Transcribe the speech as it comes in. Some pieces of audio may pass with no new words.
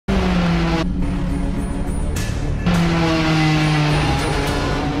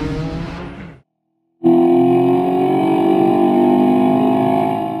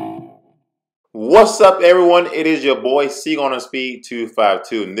What's up, everyone? It is your boy C on Speed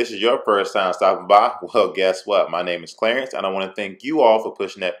 252, and this is your first time stopping by. Well, guess what? My name is Clarence, and I want to thank you all for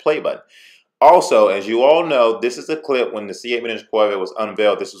pushing that play button. Also, as you all know, this is a clip when the C8 Mid Engine Corvette was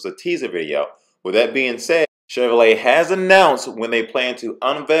unveiled. This was a teaser video. With that being said, Chevrolet has announced when they plan to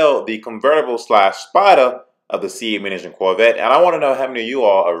unveil the convertible slash Spyder of the C8 Mid Engine Corvette, and I want to know how many of you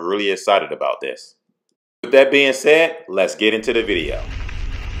all are really excited about this. With that being said, let's get into the video.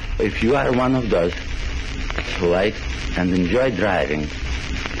 If you are one of those who like and enjoy driving,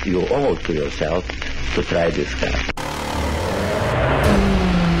 you owe it to yourself to try this car.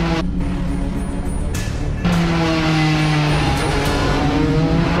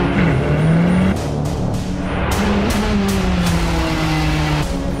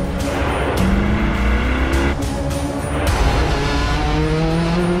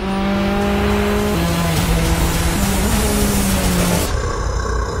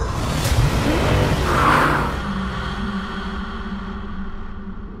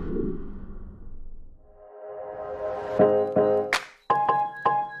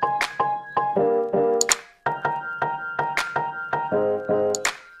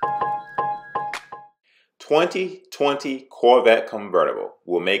 2020 Corvette Convertible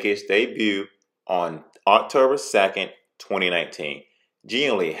will make its debut on October 2nd, 2019.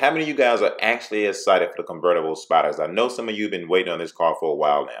 Genuinely, how many of you guys are actually excited for the convertible Spyders? I know some of you have been waiting on this car for a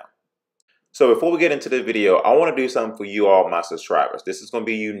while now. So before we get into the video, I want to do something for you all, my subscribers. This is going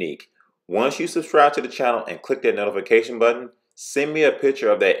to be unique. Once you subscribe to the channel and click that notification button, send me a picture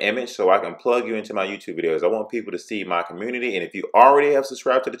of that image so I can plug you into my YouTube videos. I want people to see my community, and if you already have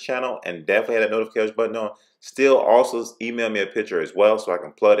subscribed to the channel and definitely have that notification button on, still also email me a picture as well so I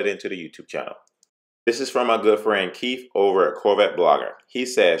can plug it into the YouTube channel. This is from my good friend Keith over at Corvette Blogger. He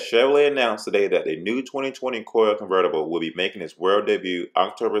says, Chevrolet announced today that the new 2020 Corvette Convertible will be making its world debut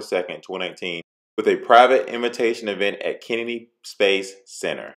October 2nd, 2019 with a private invitation event at Kennedy Space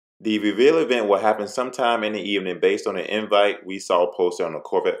Center. The reveal event will happen sometime in the evening based on an invite we saw posted on the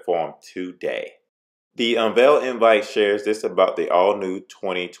Corvette forum today. The unveiled invite shares this about the all-new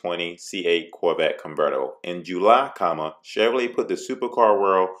 2020 C8 Corvette Convertible. In July, Chevrolet put the supercar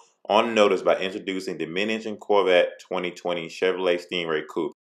world on notice by introducing the Mid Engine Corvette 2020 Chevrolet Stingray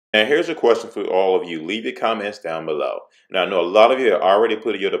coupe. Now here's a question for all of you. Leave your comments down below. Now I know a lot of you have already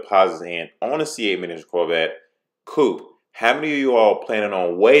put your deposits in on the C8 Mid Engine Corvette coupe. How many of you all planning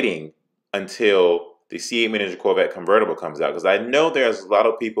on waiting until the C8 Mid Engine Corvette Convertible comes out? Because I know there's a lot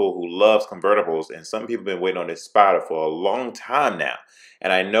of people who loves convertibles, and some people have been waiting on this Spyder for a long time now.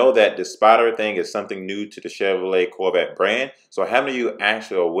 And I know that the Spyder thing is something new to the Chevrolet Corvette brand. So how many of you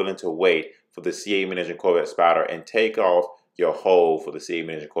actually are willing to wait for the C8 Mid Engine Corvette Spyder and take off your hold for the C8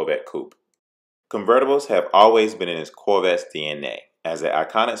 Mid Engine Corvette coupe? Convertibles have always been in its Corvette's DNA. As the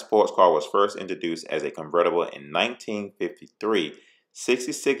iconic sports car was first introduced as a convertible in 1953,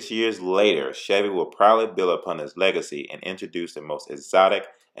 66 years later, Chevy will proudly build upon its legacy and introduce the most exotic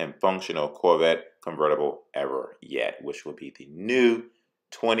and functional Corvette convertible ever yet, which will be the new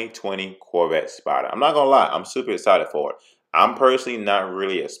 2020 Corvette Spyder. I'm not going to lie, I'm super excited for it. I'm personally not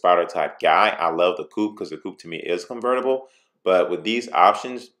really a Spyder type guy. I love the coupe because the coupe to me is convertible. But with these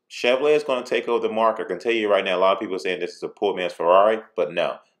options, Chevrolet is going to take over the market. I can tell you right now, a lot of people are saying this is a poor man's Ferrari, but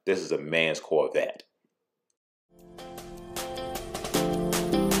no, this is a man's Corvette.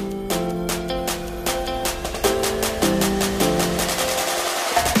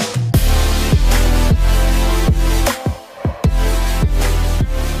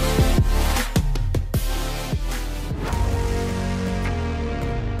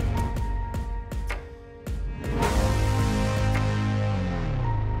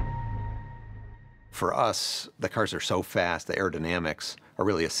 For us, the cars are so fast, the aerodynamics are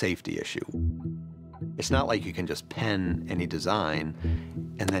really a safety issue. It's not like you can just pen any design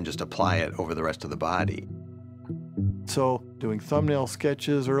and then just apply it over the rest of the body. So doing thumbnail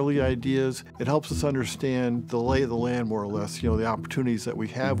sketches, early ideas, it helps us understand the lay of the land more or less, the opportunities that we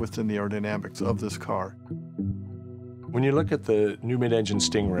have within the aerodynamics of this car. When you look at the new mid-engine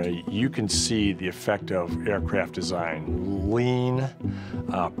Stingray, you can see the effect of aircraft design. Lean,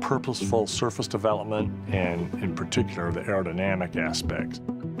 purposeful surface development, and in particular the aerodynamic aspects.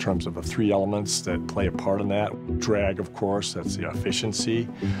 In terms of the three elements that play a part in that. Drag, of course, that's the efficiency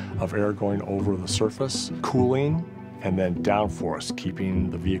of air going over the surface. Cooling, and then downforce, keeping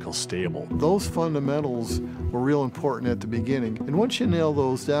the vehicle stable. Those fundamentals were real important at the beginning. And once you nail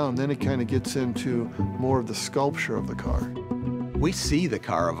those down, then it kind of gets into more of the sculpture of the car. We see the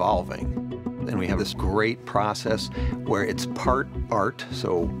car evolving, and we have this great process where it's part art,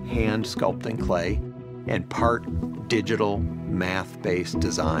 so hand sculpting clay, and part digital math-based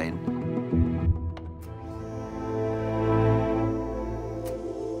design.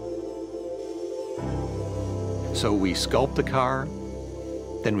 So we sculpt the car,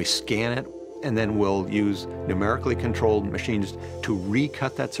 then we scan it, and then we'll use numerically controlled machines to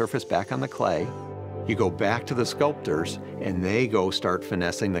recut that surface back on the clay. You go back to the sculptors, and they go start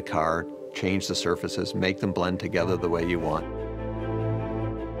finessing the car, change the surfaces, make them blend together the way you want.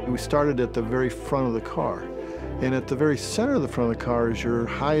 We started at the very front of the car, and at the very center of the front of the car is your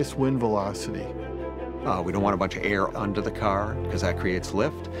highest wind velocity. We don't want a bunch of air under the car because that creates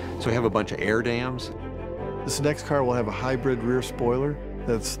lift, so we have a bunch of air dams. This next car will have a hybrid rear spoiler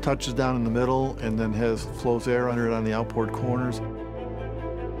that touches down in the middle and then flows air under it on the outboard corners.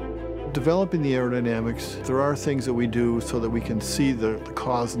 Developing the aerodynamics, there are things that we do so that we can see the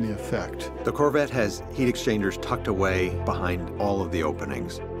cause and the effect. The Corvette has heat exchangers tucked away behind all of the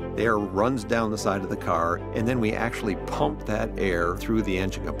openings. The air runs down the side of the car, and then we actually pump that air through the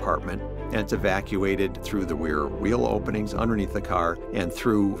engine compartment, and it's evacuated through the rear wheel openings underneath the car and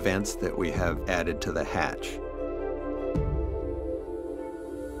through vents that we have added to the hatch.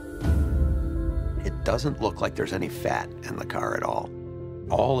 It doesn't look like there's any fat in the car at all.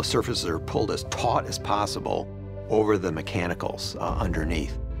 All the surfaces are pulled as taut as possible over the mechanicals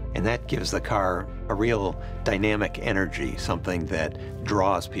underneath. And that gives the car a real dynamic energy, something that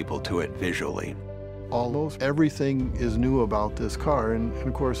draws people to it visually. Almost everything is new about this car, and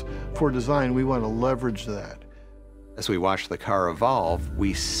of course, for design, we want to leverage that. As we watch the car evolve,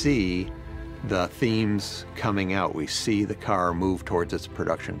 we see the themes coming out. We see the car move towards its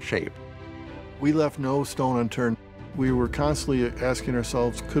production shape. We left no stone unturned. We were constantly asking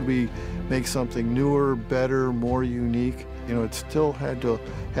ourselves, could we make something newer, better, more unique? You know, it still had to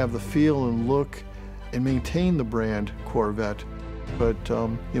have the feel and look and maintain the brand Corvette, but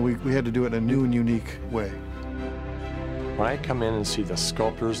you know, we had to do it in a new and unique way. When I come in and see the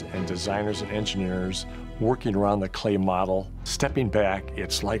sculptors and designers and engineers working around the clay model, stepping back,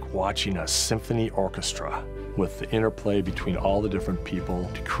 it's like watching a symphony orchestra with the interplay between all the different people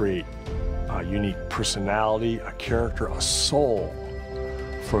to create a unique personality, a character, a soul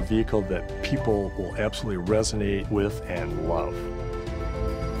for a vehicle that people will absolutely resonate with and love.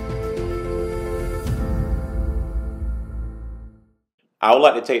 I would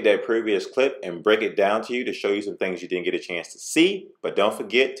like to take that previous clip and break it down to you to show you some things you didn't get a chance to see, but don't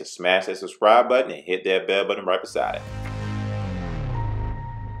forget to smash that subscribe button and hit that bell button right beside it.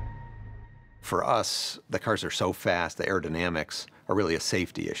 For us, the cars are so fast, the aerodynamics are really a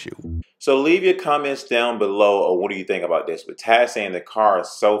safety issue. So leave your comments down below, or what do you think about this? But Tad saying the car is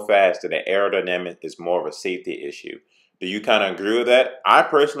so fast that the aerodynamic is more of a safety issue. Do you kind of agree with that? I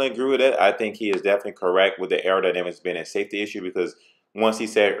personally agree with that. I think he is definitely correct with the aerodynamics being a safety issue, because once he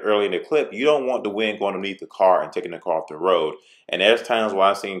said early in the clip, you don't want the wind going underneath the car and taking the car off the road. And there's times where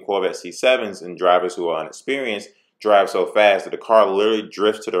I've seen Corvette C7s and drivers who are unexperienced drive so fast that the car literally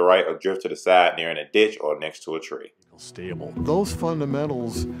drifts to the right or drifts to the side near in a ditch or next to a tree. Stable. Those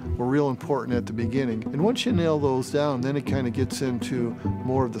fundamentals were real important at the beginning. And once you nail those down, then it kind of gets into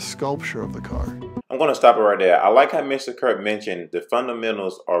more of the sculpture of the car. I'm going to stop it right there. I like how Mr. Kurt mentioned the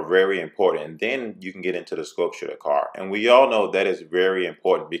fundamentals are very important, and then you can get into the sculpture of the car. And we all know that is very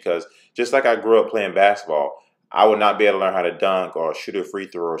important, because just like I grew up playing basketball, I would not be able to learn how to dunk or shoot a free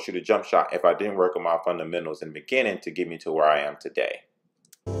throw or shoot a jump shot if I didn't work on my fundamentals in the beginning to get me to where I am today.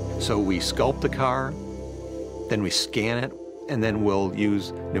 So we sculpt the car, then we scan it, and then we'll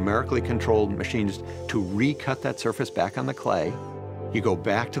use numerically controlled machines to recut that surface back on the clay. You go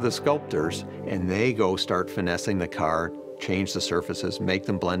back to the sculptors, and they go start finessing the car, change the surfaces, make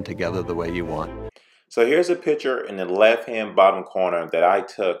them blend together the way you want. So here's a picture in the left-hand bottom corner that I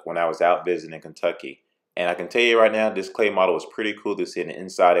took when I was out visiting Kentucky. And I can tell you right now, this clay model was pretty cool to see on the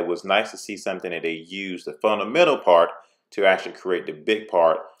inside. It was nice to see something that they used the fundamental part to actually create the big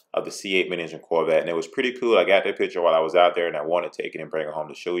part of the C8 Mid Engine Corvette. And it was pretty cool. I got that picture while I was out there, and I wanted to take it and bring it home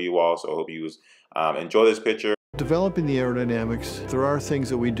to show you all. So I hope you enjoy this picture. Developing the aerodynamics, there are things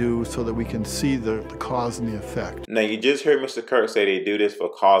that we do so that we can see the cause and the effect. Now, you just heard Mr. Kirk say they do this for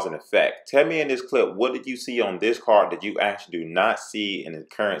cause and effect. Tell me in this clip, what did you see on this car that you actually do not see in the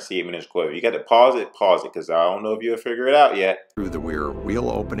current C8 Mid Engine Corvette? You got to pause it, because I don't know if you'll figure it out yet. Through the rear wheel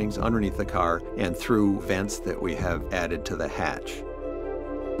openings underneath the car and through vents that we have added to the hatch.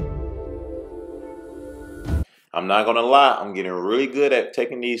 I'm not going to lie, I'm getting really good at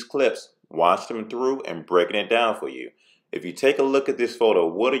taking these clips, watch them through, and breaking it down for you. If you take a look at this photo,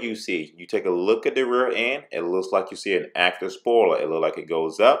 what do you see? You take a look at the rear end, it looks like you see an active spoiler. It looks like it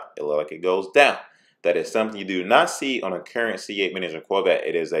goes up, it looks like it goes down. That is something you do not see on a current C8 Mid Engine Corvette.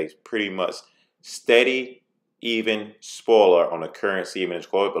 It is a pretty much steady, even spoiler on a current C8 Mid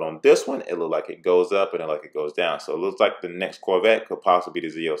Engine Corvette, but on this one, it looks like it goes up and it looks like it goes down. So it looks like the next Corvette could possibly be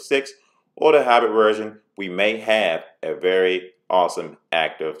the Z06 or the hybrid version, we may have a very awesome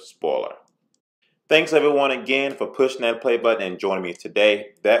active spoiler. Thanks everyone again for pushing that play button and joining me today.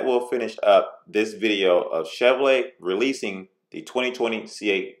 That will finish up this video of Chevrolet releasing the 2020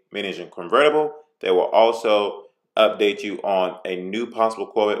 C8 Mid Engine Convertible. They will also update you on a new possible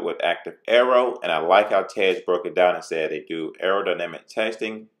Corvette with active aero, and I like how Tej broke it down and said they do aerodynamic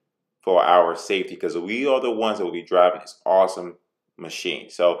testing for our safety, because we are the ones that will be driving this awesome machine.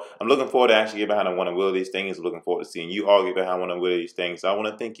 So I'm looking forward to actually get behind one and wheel of these things. Looking forward to seeing you all get behind one and wheel of these things. So I want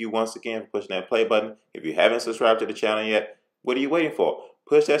to thank you once again for pushing that play button. If you haven't subscribed to the channel yet, what are you waiting for?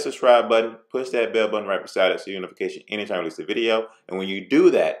 Push that subscribe button, push that bell button right beside it so you get notification anytime I release a video. And when you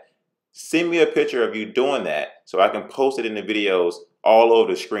do that, send me a picture of you doing that so I can post it in the videos all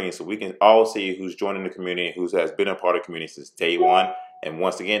over the screen so we can all see who's joining the community and who has been a part of the community since day one. And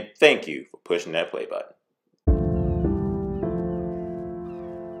once again, thank you for pushing that play button.